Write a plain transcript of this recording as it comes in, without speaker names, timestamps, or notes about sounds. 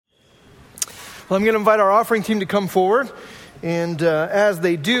Well, I'm going to invite our offering team to come forward. And as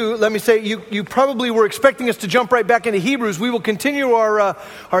they do, let me say, you probably were expecting us to jump right back into Hebrews. We will continue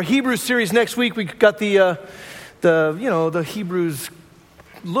our Hebrews series next week. We got the Hebrews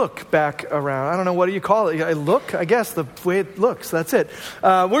look back around. I don't know, what do you call it? A look, I guess, the way it looks. That's it.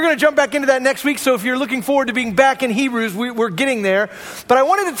 We're going to jump back into that next week. So if you're looking forward to being back in Hebrews, we're getting there. But I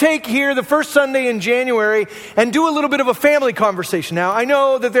wanted to take here the first Sunday in January and do a little bit of a family conversation. Now, I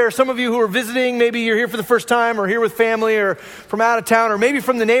know that there are some of you who are visiting. Maybe you're here for the first time or here with family or from out of town or maybe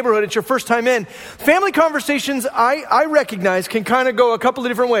from the neighborhood. It's your first time in. Family conversations, I recognize, can kind of go a couple of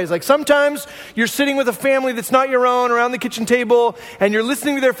different ways. Like sometimes you're sitting with a family that's not your own around the kitchen table and you're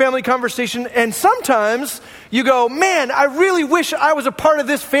listening to their family conversation, and sometimes you go, man, I really wish I was a part of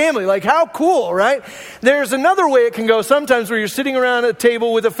this family. Like, how cool, right? There's another way it can go sometimes where you're sitting around a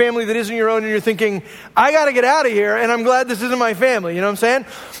table with a family that isn't your own and you're thinking, I got to get out of here and I'm glad this isn't my family. You know what I'm saying?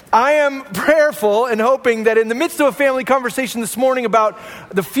 I am prayerful and hoping that in the midst of a family conversation this morning about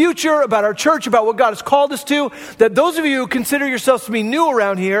the future, about our church, about what God has called us to, that those of you who consider yourselves to be new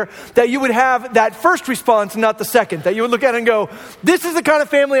around here, that you would have that first response and not the second, that you would look at it and go, this is the kind of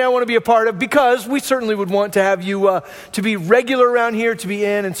family I want to be a part of, because we certainly would want to have you to be regular around here, to be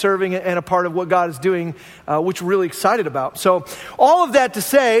in and serving and a part of what God is doing, which we're really excited about. So all of that to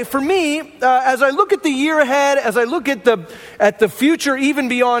say, for me, as I look at the year ahead, as I look at the future, even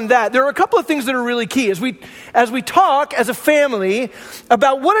beyond that, there are a couple of things that are really key as we talk as a family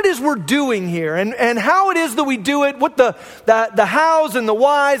about what it is we're doing here and how it is that we do it, what the hows and the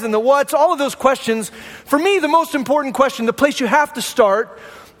whys and the whats, all of those questions. For me, the most important question, the place you have to start,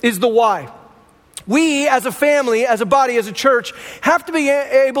 is the why. We, as a family, as a body, as a church, have to be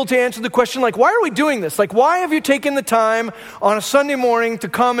able to answer the question, like, why are we doing this? Like, why have you taken the time on a Sunday morning to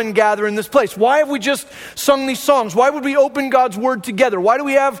come and gather in this place? Why have we just sung these songs? Why would we open God's Word together? Why do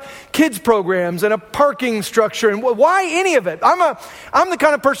we have kids programs and a parking structure? And why any of it? I'm the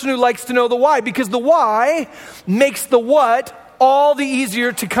kind of person who likes to know the why, because the why makes the what all the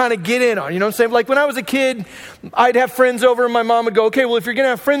easier to kind of get in on. You know what I'm saying? Like when I was a kid, I'd have friends over and my mom would go, okay, well, if you're going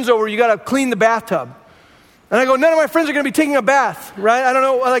to have friends over, you got to clean the bathtub. And I go, none of my friends are going to be taking a bath, right? I don't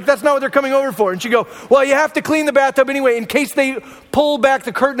know, like that's not what they're coming over for. And she go, well, you have to clean the bathtub anyway in case they pull back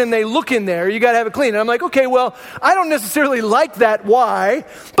the curtain and they look in there, you got to have it clean. And I'm like, okay, well, I don't necessarily like that why,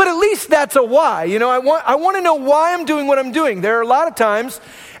 but at least that's a why. You know, I want to know why I'm doing what I'm doing. There are a lot of times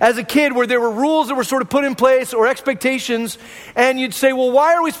as a kid where there were rules that were sort of put in place or expectations, and you'd say, well,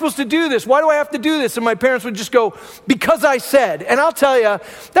 why are we supposed to do this? Why do I have to do this? And my parents would just go, because I said. And I'll tell you,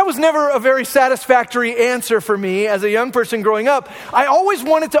 that was never a very satisfactory answer for me as a young person growing up. I always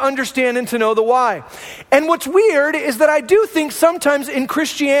wanted to understand and to know the why. And what's weird is that I do think sometimes in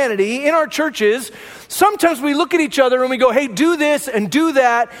Christianity, in our churches, sometimes we look at each other and we go, hey, do this and do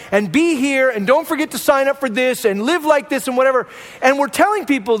that and be here and don't forget to sign up for this and live like this and whatever. And we're telling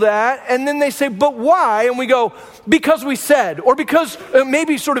people that, and then they say, but why? And we go, because we said, or because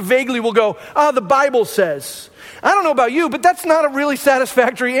maybe sort of vaguely we'll go, the Bible says. I don't know about you, but that's not a really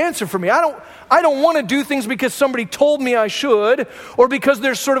satisfactory answer for me. I don't want to do things because somebody told me I should, or because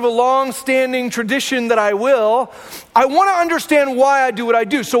there's sort of a long-standing tradition that I will. I want to understand why I do what I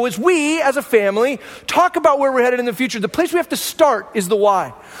do. So as we, as a family, talk about where we're headed in the future, the place we have to start is the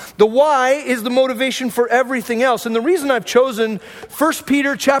why. The why is the motivation for everything else. And the reason I've chosen 1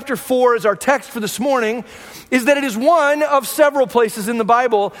 Peter chapter 4 as our text for this morning is that it is one of several places in the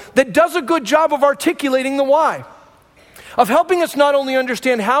Bible that does a good job of articulating the why, of helping us not only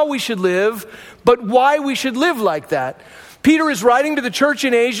understand how we should live, but why we should live like that. Peter is writing to the church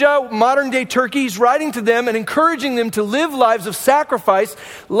in Asia, modern day Turkey. He's writing to them and encouraging them to live lives of sacrifice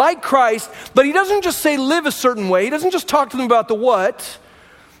like Christ. But he doesn't just say live a certain way. He doesn't just talk to them about the what.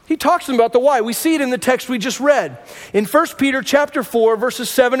 He talks to them about the why. We see it in the text we just read. In 1 Peter chapter 4, verses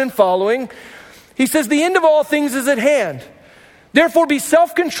 7 and following, he says, the end of all things is at hand. Therefore be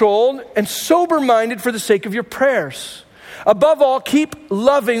self-controlled and sober-minded for the sake of your prayers. Above all, keep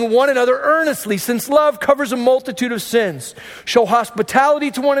loving one another earnestly, since love covers a multitude of sins. Show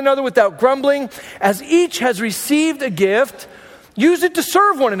hospitality to one another without grumbling. As each has received a gift, use it to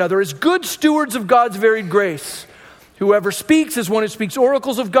serve one another as good stewards of God's varied grace. Whoever speaks is one who speaks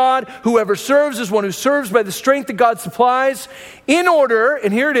oracles of God. Whoever serves is one who serves by the strength that God supplies, in order,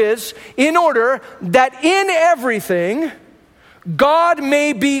 and here it is, in order that in everything God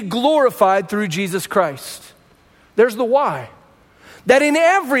may be glorified through Jesus Christ. There's the why. That in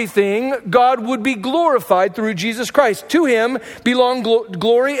everything God would be glorified through Jesus Christ. To him belong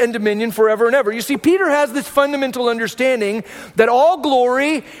glory and dominion forever and ever. You see, Peter has this fundamental understanding that all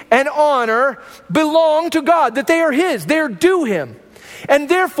glory and honor belong to God, that they are his, they are due him. And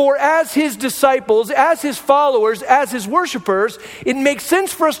therefore, as his disciples, as his followers, as his worshipers, it makes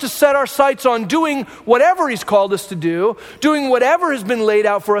sense for us to set our sights on doing whatever he's called us to do, doing whatever has been laid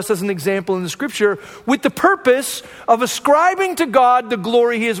out for us as an example in the scripture, with the purpose of ascribing to God the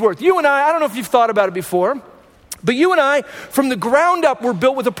glory he is worth. You and I don't know if you've thought about it before, but you and I, from the ground up, were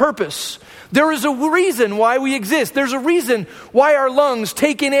built with a purpose. There is a reason why we exist. There's a reason why our lungs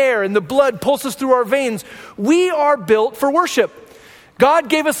take in air and the blood pulses through our veins. We are built for worship. God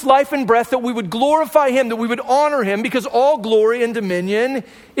gave us life and breath that we would glorify him, that we would honor him, because all glory and dominion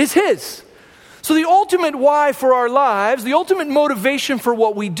is his. So the ultimate why for our lives, the ultimate motivation for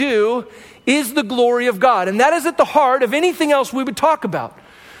what we do, is the glory of God. And that is at the heart of anything else we would talk about.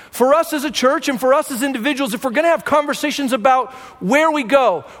 For us as a church and for us as individuals, if we're going to have conversations about where we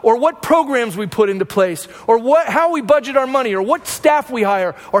go or what programs we put into place or how we budget our money or what staff we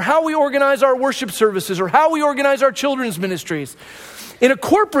hire or how we organize our worship services or how we organize our children's ministries, in a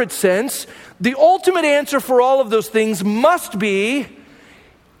corporate sense, the ultimate answer for all of those things must be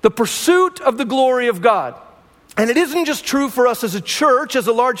the pursuit of the glory of God. And it isn't just true for us as a church, as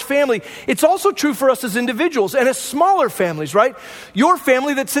a large family. It's also true for us as individuals and as smaller families, right? Your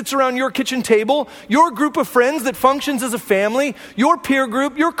family that sits around your kitchen table, your group of friends that functions as a family, your peer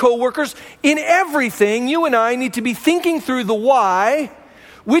group, your coworkers. In everything, you and I need to be thinking through the why,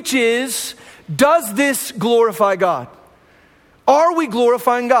 which is, does this glorify God? Are we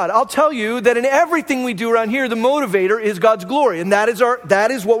glorifying God? I'll tell you that in everything we do around here, the motivator is God's glory, and that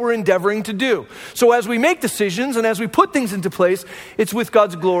is what we're endeavoring to do. So as we make decisions and as we put things into place, it's with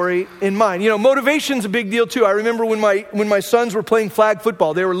God's glory in mind. You know, motivation's a big deal too. I remember when my sons were playing flag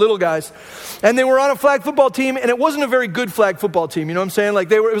football. They were little guys, and they were on a flag football team, and it wasn't a very good flag football team. You know what I'm saying?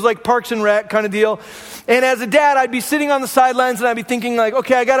 Like it was like Parks and Rec kind of deal. And as a dad, I'd be sitting on the sidelines and I'd be thinking like,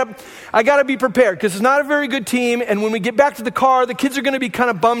 okay, I gotta be prepared because it's not a very good team. And when we get back to the car, the kids are going to be kind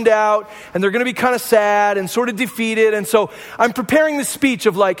of bummed out and they're going to be kind of sad and sort of defeated. And so I'm preparing this speech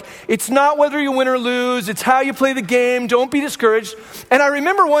of like, it's not whether you win or lose, it's how you play the game. Don't be discouraged. And I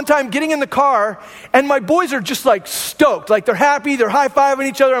remember one time getting in the car and my boys are just like stoked, like they're happy, they're high-fiving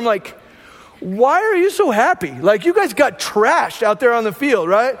each other. I'm like, why are you so happy? Like you guys got trashed out there on the field,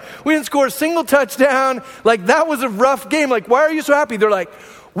 right? We didn't score a single touchdown. Like that was a rough game. Like, why are you so happy? They're like,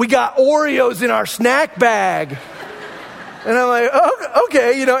 we got Oreos in our snack bag. And I'm like, oh,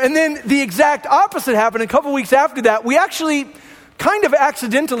 okay, you know. And then the exact opposite happened. A couple weeks after that, we actually kind of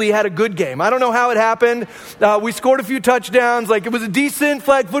accidentally had a good game. I don't know how it happened. We scored a few touchdowns. Like it was a decent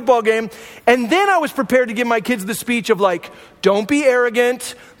flag football game. And then I was prepared to give my kids the speech of like, don't be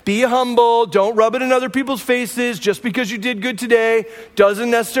arrogant. Be humble. Don't rub it in other people's faces. Just because you did good today doesn't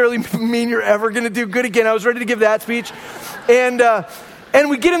necessarily mean you're ever going to do good again. I was ready to give that speech. And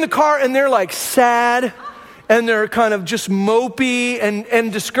we get in the car and they're like sad and they're kind of just mopey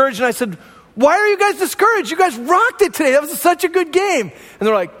and discouraged. And I said, why are you guys discouraged? You guys rocked it today. That was such a good game. And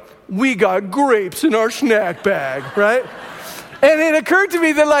they're like, we got grapes in our snack bag, right? And it occurred to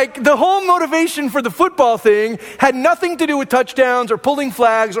me that like the whole motivation for the football thing had nothing to do with touchdowns or pulling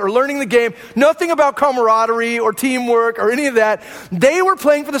flags or learning the game, nothing about camaraderie or teamwork or any of that. They were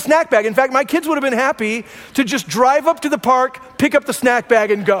playing for the snack bag. In fact, my kids would have been happy to just drive up to the park, pick up the snack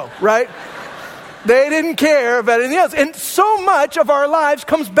bag and go, right? They didn't care about anything else. And so much of our lives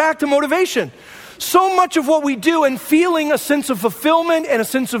comes back to motivation. So much of what we do and feeling a sense of fulfillment and a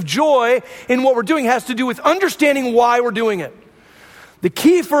sense of joy in what we're doing has to do with understanding why we're doing it. The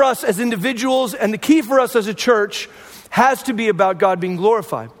key for us as individuals and the key for us as a church has to be about God being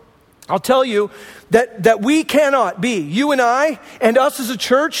glorified. I'll tell you that we cannot be, you and I and us as a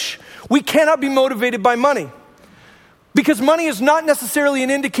church, we cannot be motivated by money. Because money is not necessarily an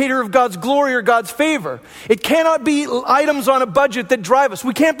indicator of God's glory or God's favor. It cannot be items on a budget that drive us.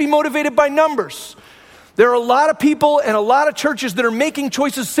 We can't be motivated by numbers. There are a lot of people and a lot of churches that are making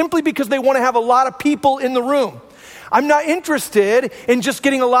choices simply because they want to have a lot of people in the room. I'm not interested in just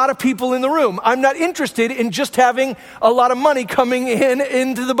getting a lot of people in the room. I'm not interested in just having a lot of money coming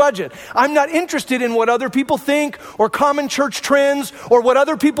into the budget. I'm not interested in what other people think or common church trends or what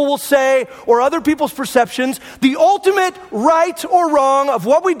other people will say or other people's perceptions. The ultimate right or wrong of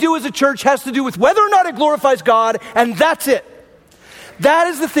what we do as a church has to do with whether or not it glorifies God, and that's it. That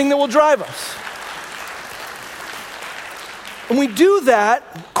is the thing that will drive us. And we do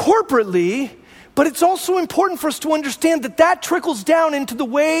that corporately. But it's also important for us to understand that trickles down into the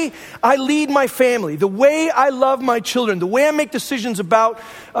way I lead my family, the way I love my children, the way I make decisions about,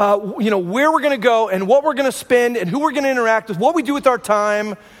 where we're going to go and what we're going to spend and who we're going to interact with, what we do with our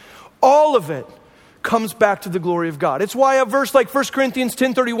time. All of it comes back to the glory of God. It's why a verse like 1 Corinthians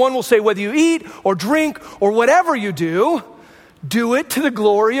 10:31 will say, whether you eat or drink or whatever you do Do it to the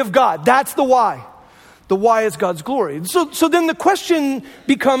glory of God. That's the why. The why is God's glory. So then the question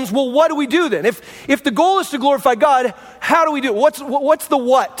becomes, well, what do we do then? If the goal is to glorify God, how do we do it? What's the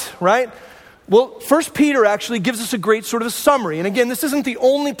what, right? Well, 1 Peter actually gives us a great sort of a summary. And again, this isn't the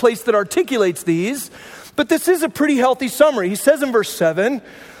only place that articulates these, but this is a pretty healthy summary. He says in verse 7,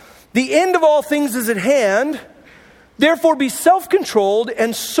 the end of all things is at hand. Therefore, be self-controlled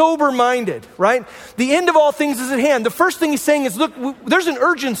and sober-minded, right? The end of all things is at hand. The first thing he's saying is, look, there's an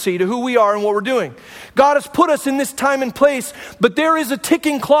urgency to who we are and what we're doing. God has put us in this time and place, but there is a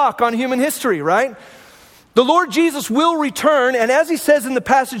ticking clock on human history, right? The Lord Jesus will return, and as he says in the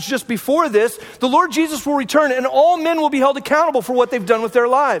passage just before this, the Lord Jesus will return, and all men will be held accountable for what they've done with their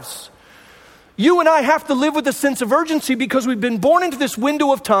lives. You and I have to live with a sense of urgency because we've been born into this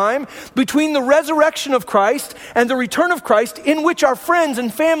window of time between the resurrection of Christ and the return of Christ, in which our friends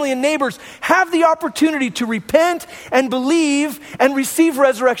and family and neighbors have the opportunity to repent and believe and receive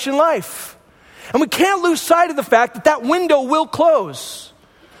resurrection life. And we can't lose sight of the fact that that window will close.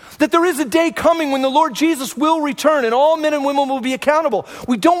 That there is a day coming when the Lord Jesus will return and all men and women will be accountable.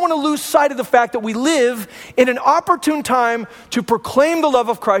 We don't want to lose sight of the fact that we live in an opportune time to proclaim the love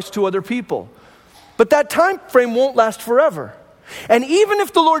of Christ to other people. But that time frame won't last forever. And even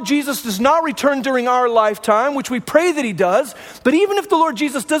if the Lord Jesus does not return during our lifetime, which we pray that he does, but even if the Lord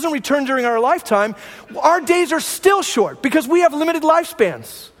Jesus doesn't return during our lifetime, our days are still short because we have limited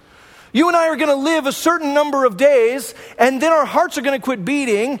lifespans. You and I are going to live a certain number of days, and then our hearts are going to quit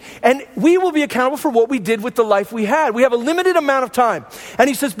beating, and we will be accountable for what we did with the life we had. We have a limited amount of time. And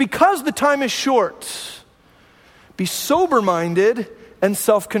he says, because the time is short, be sober-minded and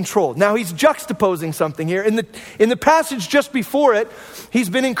self-controlled. Now he's juxtaposing something here. In the passage just before it, he's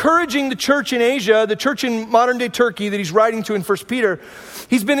been encouraging the church in Asia, the church in modern-day Turkey that he's writing to in 1 Peter.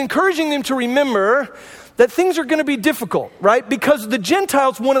 He's been encouraging them to remember that things are going to be difficult, right? Because the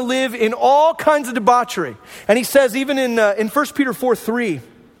Gentiles want to live in all kinds of debauchery. And he says, even in 1 Peter 4:3,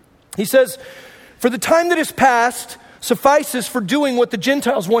 he says, for the time that is past suffices for doing what the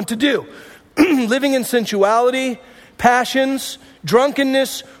Gentiles want to do, living in sensuality, passions,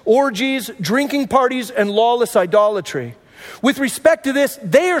 drunkenness, orgies, drinking parties, and lawless idolatry. With respect to this,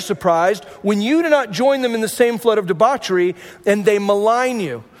 they are surprised when you do not join them in the same flood of debauchery and they malign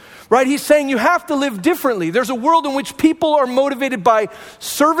you. Right? He's saying you have to live differently. There's a world in which people are motivated by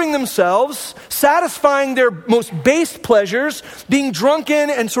serving themselves, satisfying their most base pleasures, being drunken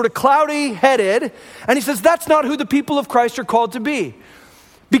and sort of cloudy-headed. And he says that's not who the people of Christ are called to be.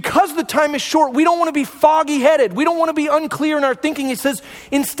 Because the time is short, we don't want to be foggy-headed. We don't want to be unclear in our thinking. He says,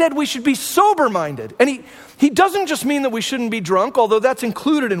 instead, we should be sober-minded. And he doesn't just mean that we shouldn't be drunk, although that's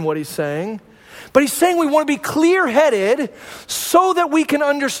included in what he's saying. But he's saying we want to be clear-headed so that we can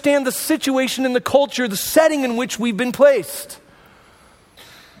understand the situation in the culture, the setting in which we've been placed.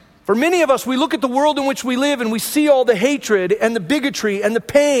 For many of us, we look at the world in which we live and we see all the hatred and the bigotry and the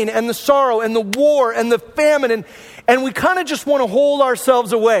pain and the sorrow and the war and the famine, and we kind of just want to hold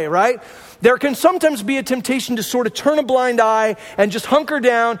ourselves away, right? There can sometimes be a temptation to sort of turn a blind eye and just hunker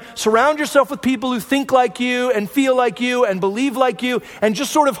down, surround yourself with people who think like you and feel like you and believe like you, and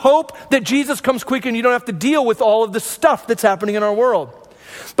just sort of hope that Jesus comes quick and you don't have to deal with all of the stuff that's happening in our world.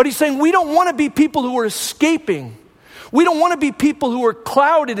 But he's saying we don't want to be people who are escaping. We don't want to be people who are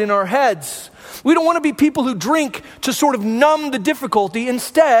clouded in our heads. We don't want to be people who drink to sort of numb the difficulty.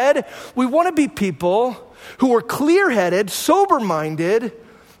 Instead, we want to be people who are clear-headed, sober-minded,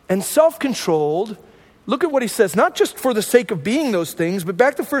 and self-controlled. Look at what he says, not just for the sake of being those things, but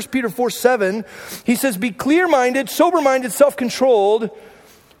back to 1 Peter 4:7, he says, be clear-minded, sober-minded, self-controlled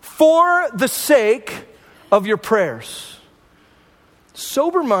for the sake of your prayers.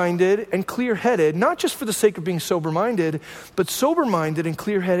 Sober-minded and clear-headed, not just for the sake of being sober-minded, but sober-minded and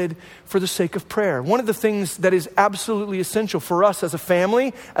clear-headed for the sake of prayer. One of the things that is absolutely essential for us as a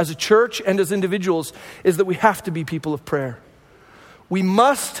family, as a church, and as individuals is that we have to be people of prayer. We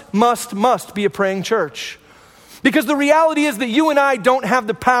must be a praying church. Because the reality is that you and I don't have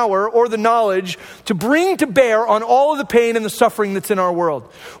the power or the knowledge to bring to bear on all of the pain and the suffering that's in our world.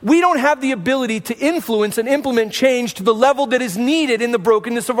 We don't have the ability to influence and implement change to the level that is needed in the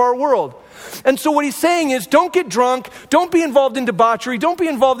brokenness of our world. And so what he's saying is, don't get drunk, don't be involved in debauchery, don't be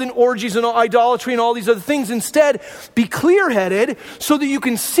involved in orgies and idolatry and all these other things. Instead, be clear-headed so that you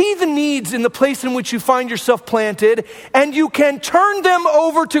can see the needs in the place in which you find yourself planted, and you can turn them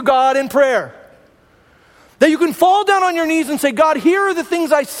over to God in prayer. That you can fall down on your knees and say, God, here are the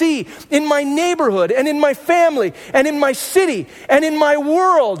things I see in my neighborhood and in my family and in my city and in my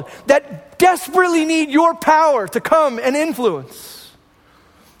world that desperately need your power to come and influence.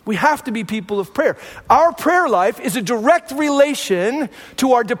 We have to be people of prayer. Our prayer life is a direct relation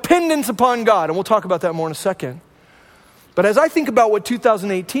to our dependence upon God. And we'll talk about that more in a second. But as I think about what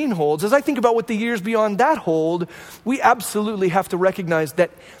 2018 holds, as I think about what the years beyond that hold, we absolutely have to recognize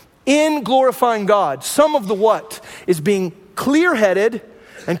that in glorifying God, some of the what is being clear-headed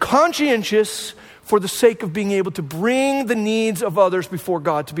and conscientious for the sake of being able to bring the needs of others before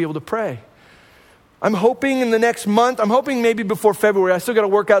God to be able to pray. I'm hoping in the next month, I'm hoping maybe before February, I still got to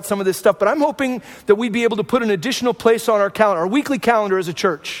work out some of this stuff, but I'm hoping that we'd be able to put an additional place on our calendar, our weekly calendar as a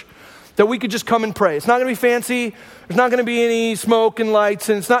church, that we could just come and pray. It's not going to be fancy. There's not going to be any smoke and lights,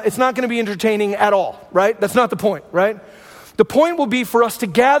 and it's not going to be entertaining at all, right? That's not the point, right? The point will be for us to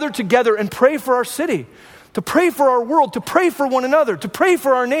gather together and pray for our city, to pray for our world, to pray for one another, to pray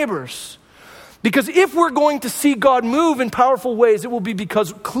for our neighbors. Because if we're going to see God move in powerful ways, it will be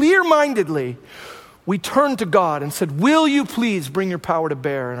because clear-mindedly we turned to God and said, will you please bring your power to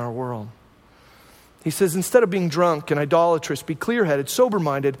bear in our world? He says, instead of being drunk and idolatrous, be clear-headed,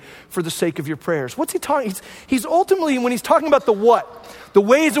 sober-minded for the sake of your prayers. What's he talking? He's ultimately, when he's talking about the what, the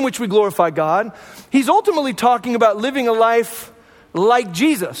ways in which we glorify God, he's ultimately talking about living a life like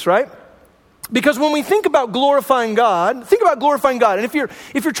Jesus, right? Because when we think about glorifying God. And if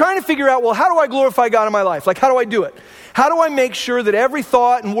you're trying to figure out, well, how do I glorify God in my life? Like, how do I do it? How do I make sure that every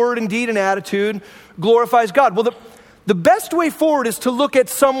thought and word and deed and attitude glorifies God? Well, the best way forward is to look at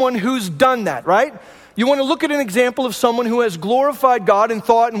someone who's done that, right? You want to look at an example of someone who has glorified God in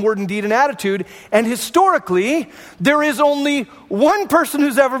thought and word and deed and attitude. And historically, there is only one person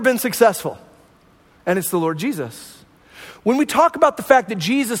who's ever been successful. And it's the Lord Jesus. When we talk about the fact that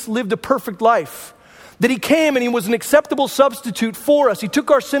Jesus lived a perfect life, that he came and he was an acceptable substitute for us. He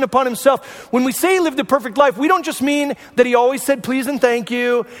took our sin upon himself. When we say he lived a perfect life, we don't just mean that he always said please and thank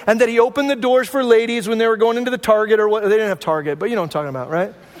you, and that he opened the doors for ladies when they were going into the Target, or what, they didn't have Target, but you know what I'm talking about,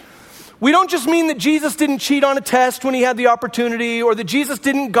 right? We don't just mean that Jesus didn't cheat on a test when he had the opportunity, or that Jesus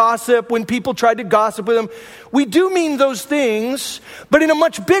didn't gossip when people tried to gossip with him. We do mean those things, but in a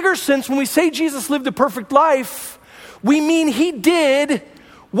much bigger sense, when we say Jesus lived a perfect life, we mean he did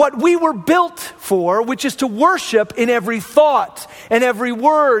what we were built for, which is to worship in every thought and every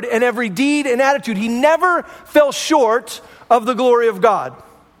word and every deed and attitude. He never fell short of the glory of God.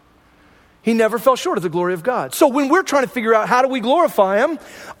 He never fell short of the glory of God. So when we're trying to figure out how do we glorify him,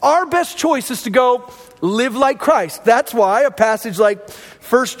 our best choice is to go live like Christ. That's why a passage like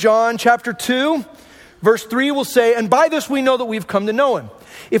 1 John chapter 2, verse 3 will say, and by this we know that we've come to know him,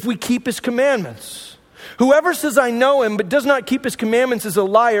 if we keep his commandments. Whoever says I know him but does not keep his commandments is a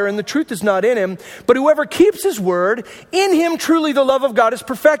liar, and the truth is not in him. But whoever keeps his word, in him truly the love of God is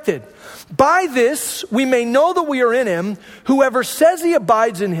perfected. By this we may know that we are in him. Whoever says he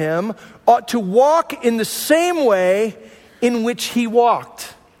abides in him ought to walk in the same way in which he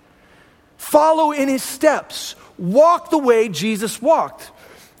walked. Follow in his steps. Walk the way Jesus walked.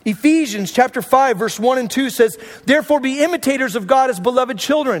 Ephesians chapter 5 verse 1 and 2 says, therefore be imitators of God as beloved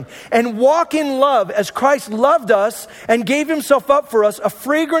children, and walk in love as Christ loved us and gave himself up for us, a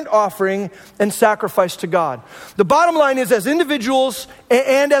fragrant offering and sacrifice to God. The bottom line is, as individuals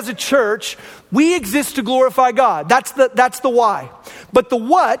and as a church, we exist to glorify God. That's the why. But the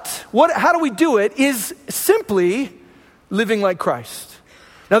what, how do we do it, is simply living like Christ.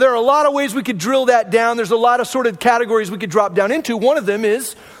 Now, there are a lot of ways we could drill that down. There's a lot of sort of categories we could drop down into. One of them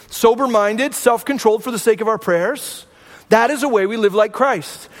is sober-minded, self-controlled for the sake of our prayers. That is a way we live like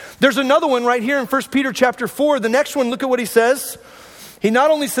Christ. There's another one right here in 1 Peter chapter 4. The next one, look at what he says. He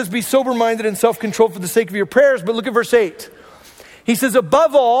not only says be sober-minded and self-controlled for the sake of your prayers, but look at verse 8. He says,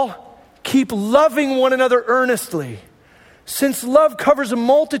 above all, keep loving one another earnestly, since love covers a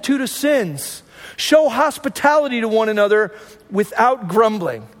multitude of sins. Show hospitality to one another without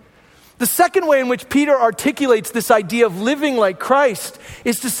grumbling. The second way in which Peter articulates this idea of living like Christ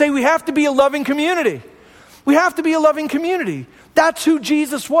is to say we have to be a loving community. We have to be a loving community. That's who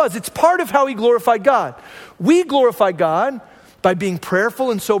Jesus was. It's part of how he glorified God. We glorify God by being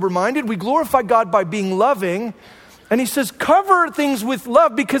prayerful and sober-minded. We glorify God by being loving. And he says cover things with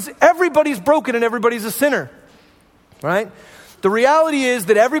love, because everybody's broken and everybody's a sinner. Right? The reality is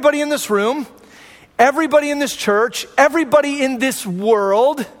that everybody in this room, everybody in this church, everybody in this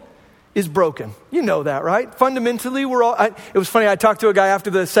world is broken. You know that, right? Fundamentally, we're all... it was funny, I talked to a guy after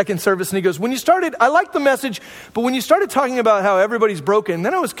the second service and he goes, when you started, I liked the message, but when you started talking about how everybody's broken,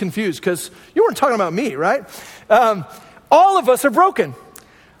 then I was confused because you weren't talking about me, right? All of us are broken.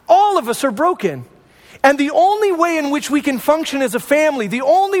 All of us are broken. And the only way in which we can function as a family, the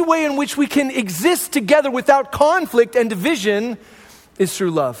only way in which we can exist together without conflict and division is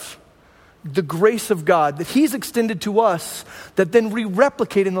through love. the grace of God that he's extended to us that then we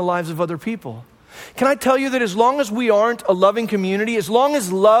replicate in the lives of other people. Can I tell you that as long as we aren't a loving community, as long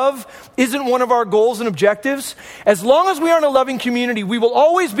as love isn't one of our goals and objectives, as long as we aren't a loving community, we will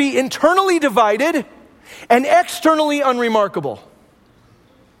always be internally divided and externally unremarkable.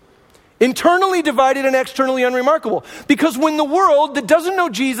 Internally divided and externally unremarkable. Because when the world that doesn't know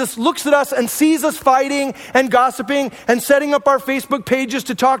Jesus looks at us and sees us fighting and gossiping and setting up our Facebook pages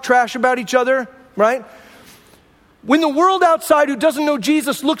to talk trash about each other, right? When the world outside who doesn't know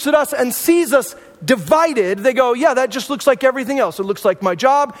Jesus looks at us and sees us divided, they go, yeah, that just looks like everything else. It looks like my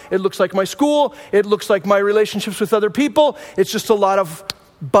job. It looks like my school. It looks like my relationships with other people. It's just a lot of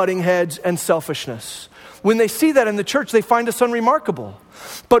butting heads and selfishness. When they see that in the church, they find us unremarkable.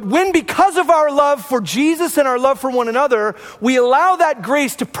 But when, because of our love for Jesus and our love for one another, we allow that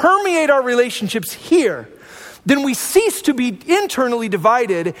grace to permeate our relationships here, then we cease to be internally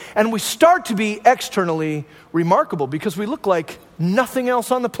divided and we start to be externally remarkable because we look like nothing else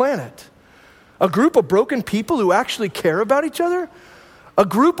on the planet. A group of broken people who actually care about each other. A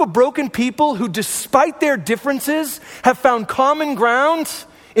group of broken people who, despite their differences, have found common ground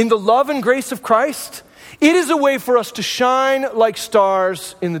in the love and grace of Christ. It is a way for us to shine like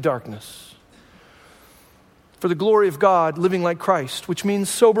stars in the darkness. For the glory of God, living like Christ, which means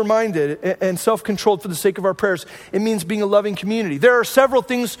sober-minded and self-controlled for the sake of our prayers. It means being a loving community. There are several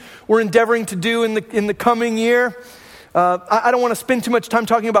things we're endeavoring to do in the coming year. I don't want to spend too much time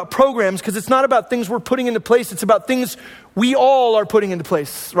talking about programs because it's not about things we're putting into place. It's about things we all are putting into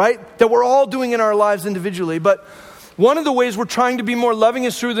place, right? That we're all doing in our lives individually. But one of the ways we're trying to be more loving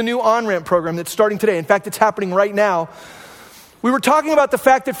is through the new on-ramp program that's starting today. In fact, it's happening right now. We were talking about the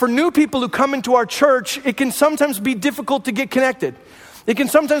fact that for new people who come into our church, it can sometimes be difficult to get connected. It can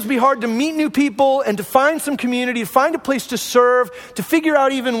sometimes be hard to meet new people and to find some community, to find a place to serve, to figure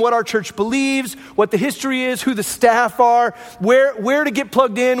out even what our church believes, what the history is, who the staff are, where to get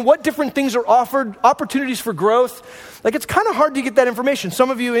plugged in, what different things are offered, opportunities for growth. Like, it's kind of hard to get that information. Some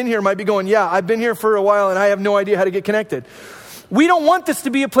of you in here might be going, yeah, I've been here for a while and I have no idea how to get connected. We don't want this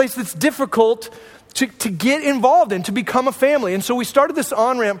to be a place that's difficult to get involved in, to become a family. And so we started this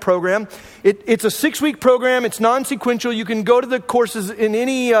on-ramp program. It's a 6-week program. It's non-sequential. You can go to the courses in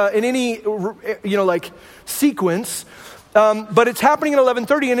any sequence. But it's happening at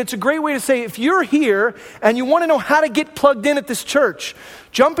 11:30, and it's a great way to say, if you're here and you want to know how to get plugged in at this church,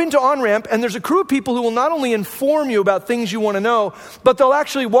 jump into on-ramp, and there's a crew of people who will not only inform you about things you want to know, but they'll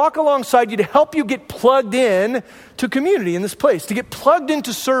actually walk alongside you to help you get plugged in to community in this place, to get plugged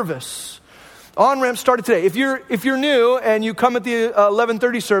into service. On-ramp started today. If you're new and you come at the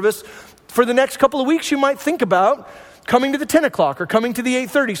 11:30 service, for the next couple of weeks, you might think about coming to the 10 o'clock or coming to the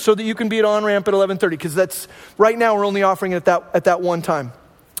 8:30 so that you can be at on-ramp at 11:30, because that's right now we're only offering it at that one time.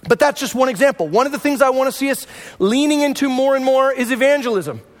 But that's just one example. One of the things I want to see us leaning into more and more is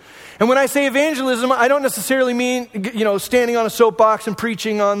evangelism. And when I say evangelism, I don't necessarily mean, standing on a soapbox and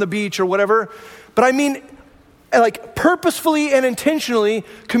preaching on the beach or whatever, but I mean like purposefully and intentionally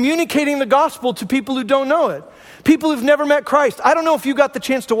communicating the gospel to people who don't know it. People who've never met Christ. I don't know if you got the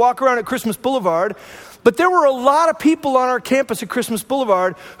chance to walk around at Christmas Boulevard, but there were a lot of people on our campus at Christmas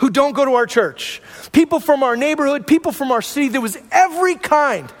Boulevard who don't go to our church. People from our neighborhood, people from our city. There was every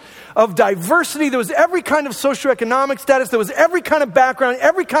kind of diversity. There was every kind of socioeconomic status. There was every kind of background,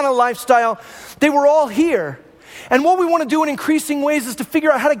 every kind of lifestyle. They were all here. And what we want to do in increasing ways is to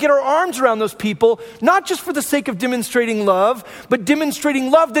figure out how to get our arms around those people, not just for the sake of demonstrating love, but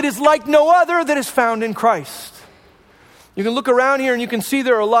demonstrating love that is like no other that is found in Christ. You can look around here and you can see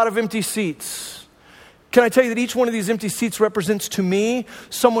there are a lot of empty seats. Can I tell you that each one of these empty seats represents to me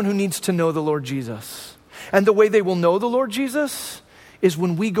someone who needs to know the Lord Jesus. And the way they will know the Lord Jesus is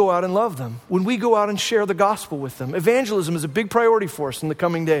when we go out and love them, when we go out and share the gospel with them. Evangelism is a big priority for us in the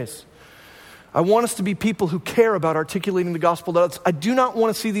coming days. I want us to be people who care about articulating the gospel to others. I do not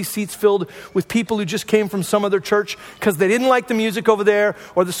want to see these seats filled with people who just came from some other church because they didn't like the music over there,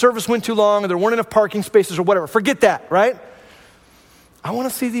 or the service went too long, or there weren't enough parking spaces, or whatever. Forget that, right? I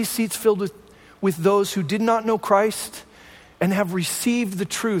want to see these seats filled with those who did not know Christ and have received the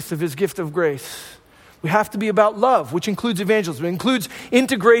truth of his gift of grace. We have to be about love, which includes evangelism. It includes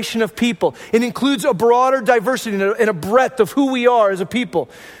integration of people. It includes a broader diversity and a breadth of who we are as a people.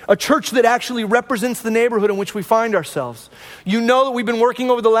 A church that actually represents the neighborhood in which we find ourselves. You know that we've been working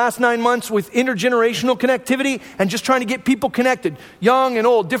over the last 9 months with intergenerational connectivity and just trying to get people connected, young and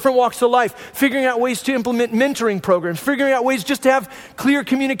old, different walks of life, figuring out ways to implement mentoring programs, figuring out ways just to have clear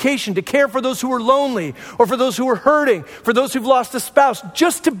communication, to care for those who are lonely or for those who are hurting, for those who've lost a spouse,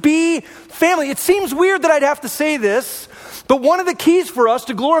 just to be family. It seems weird weird that I'd have to say this, but one of the keys for us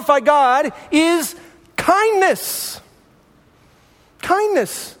to glorify God is kindness.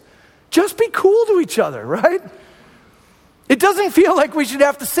 Kindness. Just be cool to each other, right? It doesn't feel like we should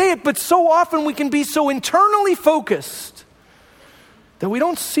have to say it, but so often we can be so internally focused that we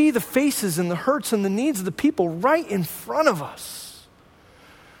don't see the faces and the hurts and the needs of the people right in front of us.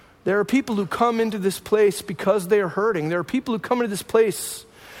 There are people who come into this place because they are hurting. There are people who come into this place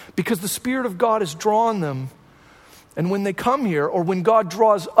because the Spirit of God has drawn them. And when they come here, or when God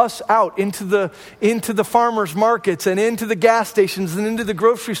draws us out into the farmers markets and into the gas stations and into the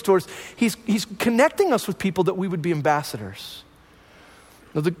grocery stores, he's connecting us with people that we would be ambassadors.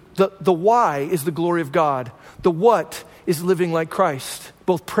 Now, the why is the glory of God. The what is living like Christ,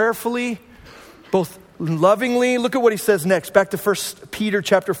 both prayerfully, both lovingly. Look at what he says next. Back to 1 Peter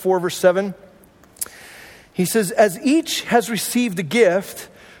chapter 4, verse 7. He says, as each has received a gift,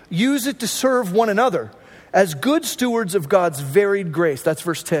 use it to serve one another as good stewards of God's varied grace. That's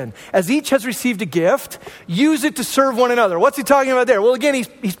verse 10. As each has received a gift, use it to serve one another. What's he talking about there? Well, again,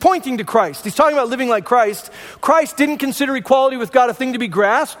 he's pointing to Christ. He's talking about living like Christ. Christ didn't consider equality with God a thing to be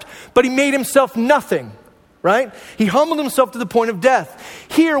grasped, but he made himself nothing, right? He humbled himself to the point of death.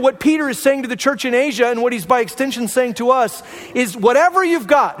 Here, what Peter is saying to the church in Asia, and what he's by extension saying to us, is whatever you've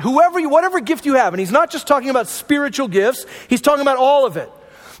got, whatever gift you have, and he's not just talking about spiritual gifts, he's talking about all of it.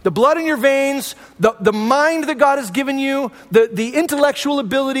 The blood in your veins, the mind that God has given you, the intellectual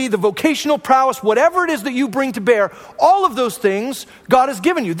ability, the vocational prowess, whatever it is that you bring to bear, all of those things God has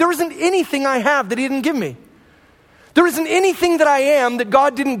given you. There isn't anything I have that he didn't give me. There isn't anything that I am that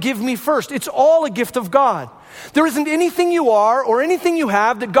God didn't give me first. It's all a gift of God. There isn't anything you are or anything you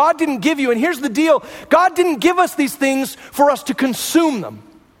have that God didn't give you. And here's the deal. God didn't give us these things for us to consume them.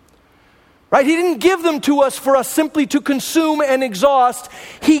 Right? He didn't give them to us for us simply to consume and exhaust.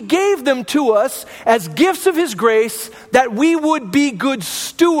 He gave them to us as gifts of his grace that we would be good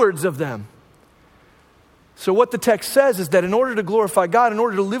stewards of them. So what the text says is that in order to glorify God, in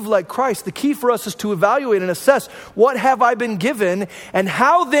order to live like Christ, the key for us is to evaluate and assess, what have I been given, and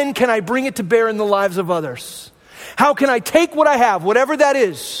how then can I bring it to bear in the lives of others? How can I take what I have, whatever that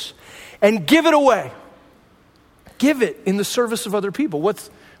is, and give it away? Give it in the service of other people. What's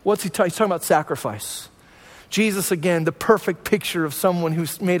he talking? He's talking about sacrifice. Jesus, again, the perfect picture of someone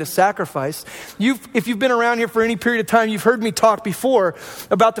who's made a sacrifice. If you've been around here for any period of time, you've heard me talk before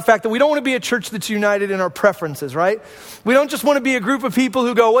about the fact that we don't want to be a church that's united in our preferences, right? We don't just want to be a group of people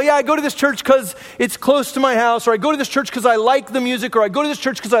who go, well, yeah, I go to this church because it's close to my house, or I go to this church because I like the music, or I go to this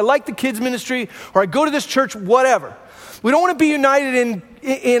church because I like the kids ministry, or I go to this church, whatever. We don't want to be united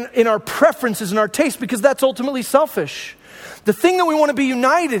in our preferences and our tastes, because that's ultimately selfish. The thing that we want to be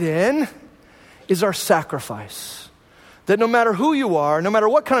united in is our sacrifice. That no matter who you are, no matter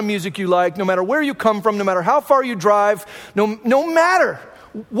what kind of music you like, no matter where you come from, no matter how far you drive, no matter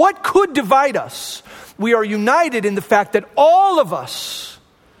what could divide us, we are united in the fact that all of us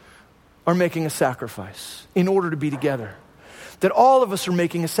are making a sacrifice in order to be together. That all of us are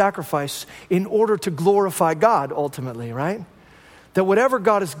making a sacrifice in order to glorify God ultimately, right? That whatever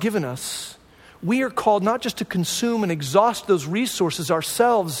God has given us, we are called not just to consume and exhaust those resources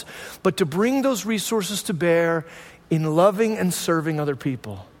ourselves, but to bring those resources to bear in loving and serving other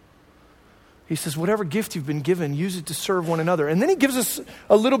people. He says, whatever gift you've been given, use it to serve one another. And then he gives us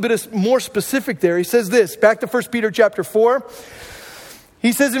a little bit more specific there. He says this, back to 1 Peter chapter 4.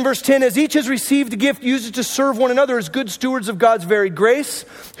 He says in verse 10, as each has received a gift, use it to serve one another as good stewards of God's varied grace.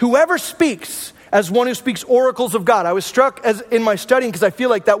 Whoever speaks as one who speaks oracles of God. I was struck as in my studying because I feel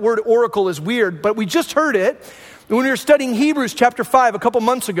like that word oracle is weird, but we just heard it when we were studying Hebrews chapter 5 a couple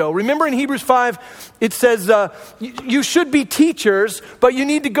months ago. Remember in Hebrews 5, it says, you should be teachers, but you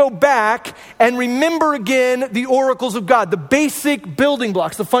need to go back and remember again the oracles of God, the basic building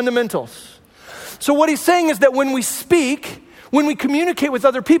blocks, the fundamentals. So what he's saying is that when we speak, when we communicate with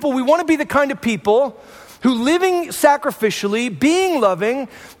other people, we want to be the kind of people who, living sacrificially, being loving,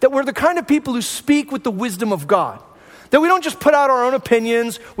 that we're the kind of people who speak with the wisdom of God. That we don't just put out our own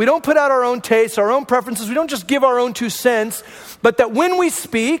opinions, we don't put out our own tastes, our own preferences, we don't just give our own 2 cents, but that when we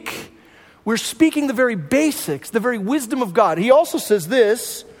speak, we're speaking the very basics, the very wisdom of God. He also says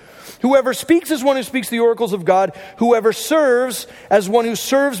this, whoever speaks as one who speaks the oracles of God, whoever serves as one who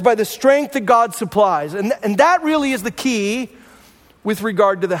serves by the strength that God supplies. And that really is the key with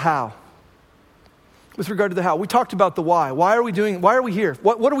regard to the how. With regard to the how. We talked about the why. Why are we here?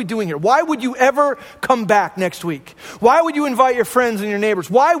 What are we doing here? Why would you ever come back next week? Why would you invite your friends and your neighbors?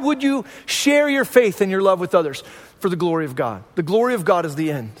 Why would you share your faith and your love with others? For the glory of God. The glory of God is the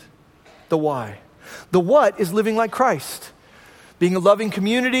end. The why. The what is living like Christ. Being a loving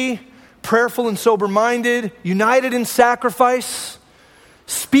community, prayerful and sober-minded, united in sacrifice,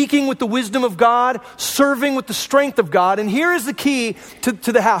 speaking with the wisdom of God, serving with the strength of God. And here is the key to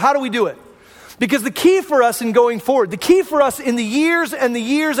the how. How do we do it? Because the key for us in going forward, the key for us in the years and the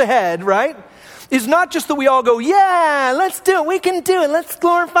years ahead, right, is not just that we all go, yeah, let's do it. We can do it. Let's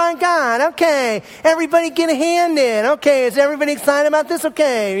glorify God. Okay. Everybody get a hand in. Okay. Is everybody excited about this?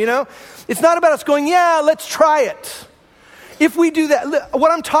 Okay. You know, it's not about us going, yeah, let's try it. If we do that,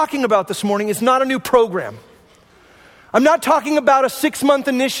 what I'm talking about this morning is not a new program. I'm not talking about a 6-month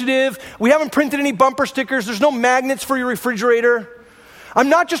initiative. We haven't printed any bumper stickers. There's no magnets for your refrigerator. I'm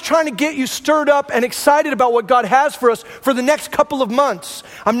not just trying to get you stirred up and excited about what God has for us for the next couple of months.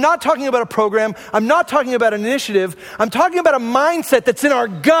 I'm not talking about a program. I'm not talking about an initiative. I'm talking about a mindset that's in our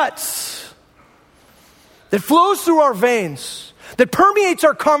guts, that flows through our veins, that permeates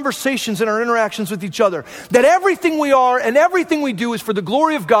our conversations and our interactions with each other, that everything we are and everything we do is for the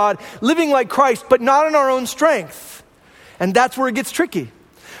glory of God, living like Christ, but not in our own strength. And that's where it gets tricky.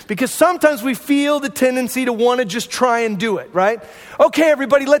 Because sometimes we feel the tendency to want to just try and do it, right? Okay,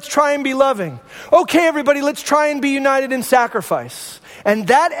 everybody, let's try and be loving. Okay, everybody, let's try and be united in sacrifice. And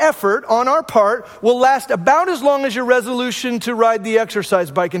that effort on our part will last about as long as your resolution to ride the exercise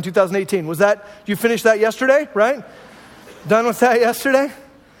bike in 2018. Was that, you finished that yesterday, right? Done with that yesterday?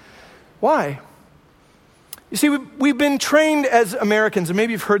 Why? You see, we've been trained as Americans, and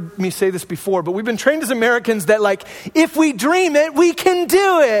maybe you've heard me say this before, but we've been trained as Americans that, like, if we dream it, we can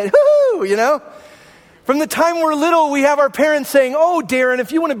do it. Woo-hoo, you know? From the time we're little, we have our parents saying, oh, Darin,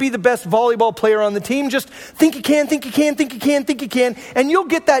 if you want to be the best volleyball player on the team, just think you can, think you can, think you can, think you can, and you'll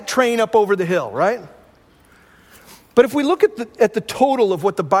get that train up over the hill, right? But if we look at the total of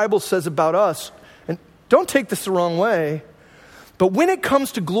what the Bible says about us, and don't take this the wrong way, but when it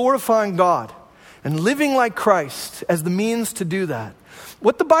comes to glorifying God, and living like Christ as the means to do that,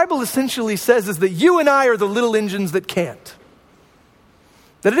 what the Bible essentially says is that you and I are the little engines that can't.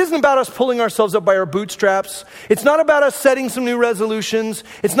 That it isn't about us pulling ourselves up by our bootstraps. It's not about us setting some new resolutions.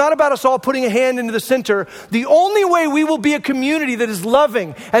 It's not about us all putting a hand into the center. The only way we will be a community that is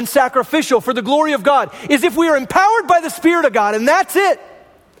loving and sacrificial for the glory of God is if we are empowered by the Spirit of God, and that's it.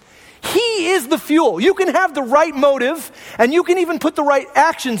 He is the fuel. You can have the right motive, and you can even put the right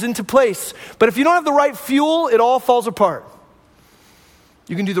actions into place. But if you don't have the right fuel, it all falls apart.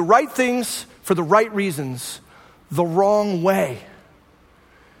 You can do the right things for the right reasons, the wrong way.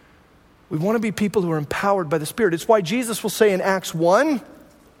 We want to be people who are empowered by the Spirit. It's why Jesus will say in Acts 1,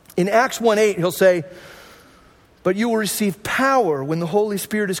 in Acts 1:8, he'll say, but you will receive power when the Holy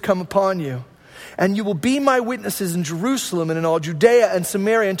Spirit has come upon you. And you will be my witnesses in Jerusalem and in all Judea and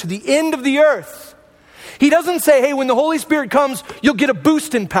Samaria and to the end of the earth. He doesn't say, hey, when the Holy Spirit comes, you'll get a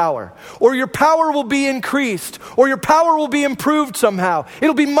boost in power, or your power will be increased, or your power will be improved somehow.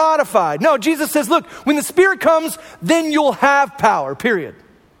 It'll be modified. No, Jesus says, look, when the Spirit comes, then you'll have power, period.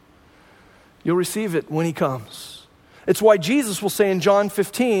 You'll receive it when he comes. It's why Jesus will say in John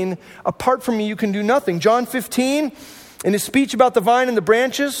 15, apart from me, you can do nothing. John 15, in his speech about the vine and the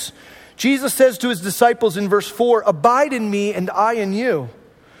branches, Jesus says to his disciples in verse 4, abide in me and I in you.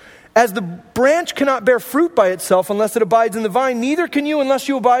 As the branch cannot bear fruit by itself unless it abides in the vine, neither can you unless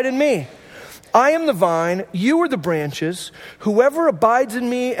you abide in me. I am the vine, you are the branches. Whoever abides in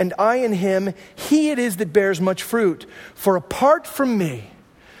me and I in him, he it is that bears much fruit. For apart from me,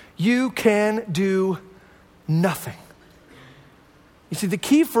 you can do nothing. You see, the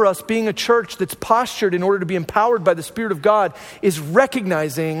key for us being a church that's postured in order to be empowered by the Spirit of God is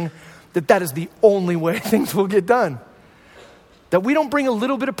recognizing that is the only way things will get done. That we don't bring a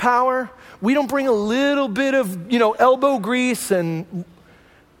little bit of power. We don't bring a little bit of, elbow grease and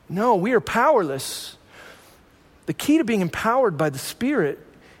no, we are powerless. The key to being empowered by the Spirit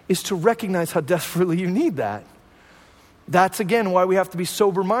is to recognize how desperately you need that. That's again why we have to be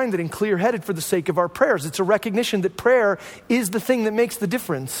sober-minded and clear-headed for the sake of our prayers. It's a recognition that prayer is the thing that makes the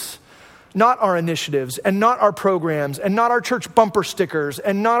difference. Not our initiatives and not our programs and not our church bumper stickers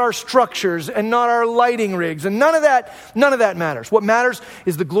and not our structures and not our lighting rigs and none of that matters. What matters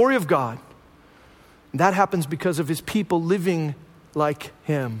is the glory of God. And that happens because of his people living like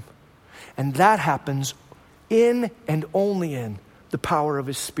him. And that happens in and only in the power of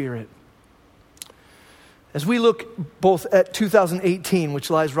his Spirit. As we look both at 2018, which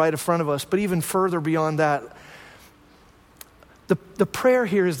lies right in front of us, but even further beyond that, the prayer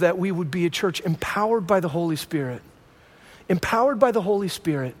here is that we would be a church empowered by the Holy Spirit. Empowered by the Holy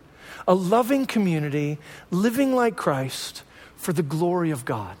Spirit. A loving community, living like Christ for the glory of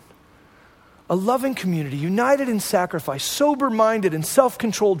God. A loving community, united in sacrifice, sober-minded and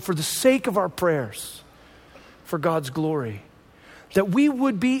self-controlled for the sake of our prayers, for God's glory. that we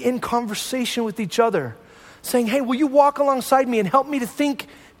would be in conversation with each other, saying, hey, will you walk alongside me and help me to think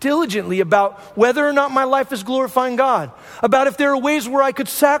diligently about whether or not my life is glorifying God, about if there are ways where I could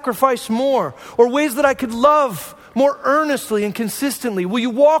sacrifice more, or ways that I could love more earnestly and consistently. Will you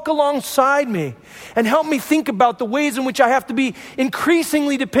walk alongside me and help me think about the ways in which I have to be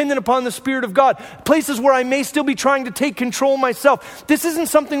increasingly dependent upon the Spirit of God, places where I may still be trying to take control myself. This isn't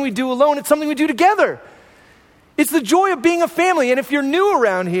something we do alone, it's something we do together. It's the joy of being a family. And if you're new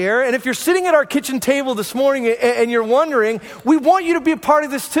around here, and if you're sitting at our kitchen table this morning and you're wondering, we want you to be a part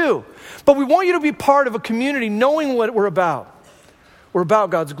of this too. But we want you to be part of a community knowing what we're about. We're about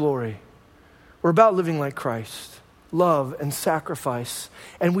God's glory. We're about living like Christ, love and sacrifice.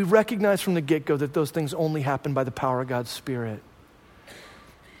 And we recognize from the get-go that those things only happen by the power of God's Spirit.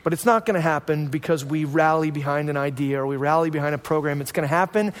 But it's not going to happen because we rally behind an idea or we rally behind a program. It's going to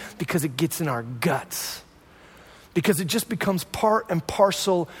happen because it gets in our guts. Because it just becomes part and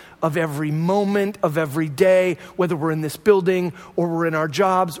parcel of every moment of every day, whether we're in this building or we're in our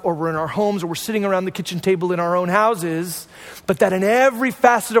jobs or we're in our homes or we're sitting around the kitchen table in our own houses, but that in every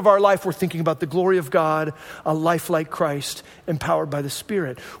facet of our life, we're thinking about the glory of God, a life like Christ, empowered by the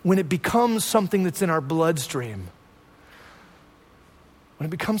Spirit. When it becomes something that's in our bloodstream,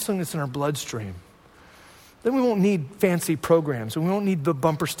 then we won't need fancy programs, and we won't need the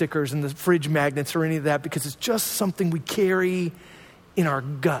bumper stickers and the fridge magnets or any of that, because it's just something we carry in our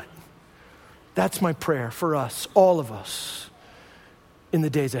gut. That's my prayer for us, all of us, in the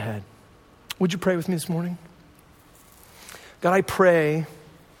days ahead. Would you pray with me this morning? God, I pray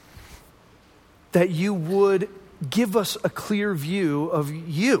that you would give us a clear view of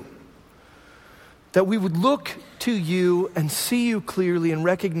you, that we would look to you and see you clearly and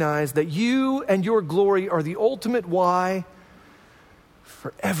recognize that you and your glory are the ultimate why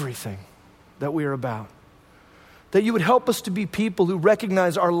for everything that we are about. That you would help us to be people who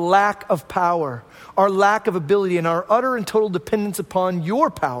recognize our lack of power, our lack of ability, and our utter and total dependence upon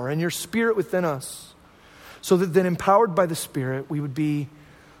your power and your Spirit within us, so that then, empowered by the Spirit, we would be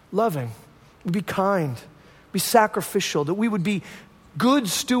loving, we'd be kind, be sacrificial, that we would be good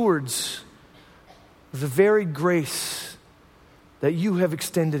stewards of the very grace that you have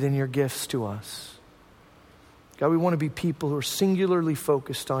extended in your gifts to us. God, we want to be people who are singularly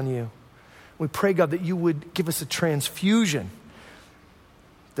focused on you. We pray, God, that you would give us a transfusion,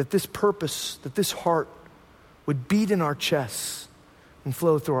 that this purpose, that this heart would beat in our chests and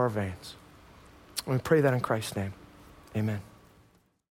flow through our veins. And we pray that in Christ's name. Amen.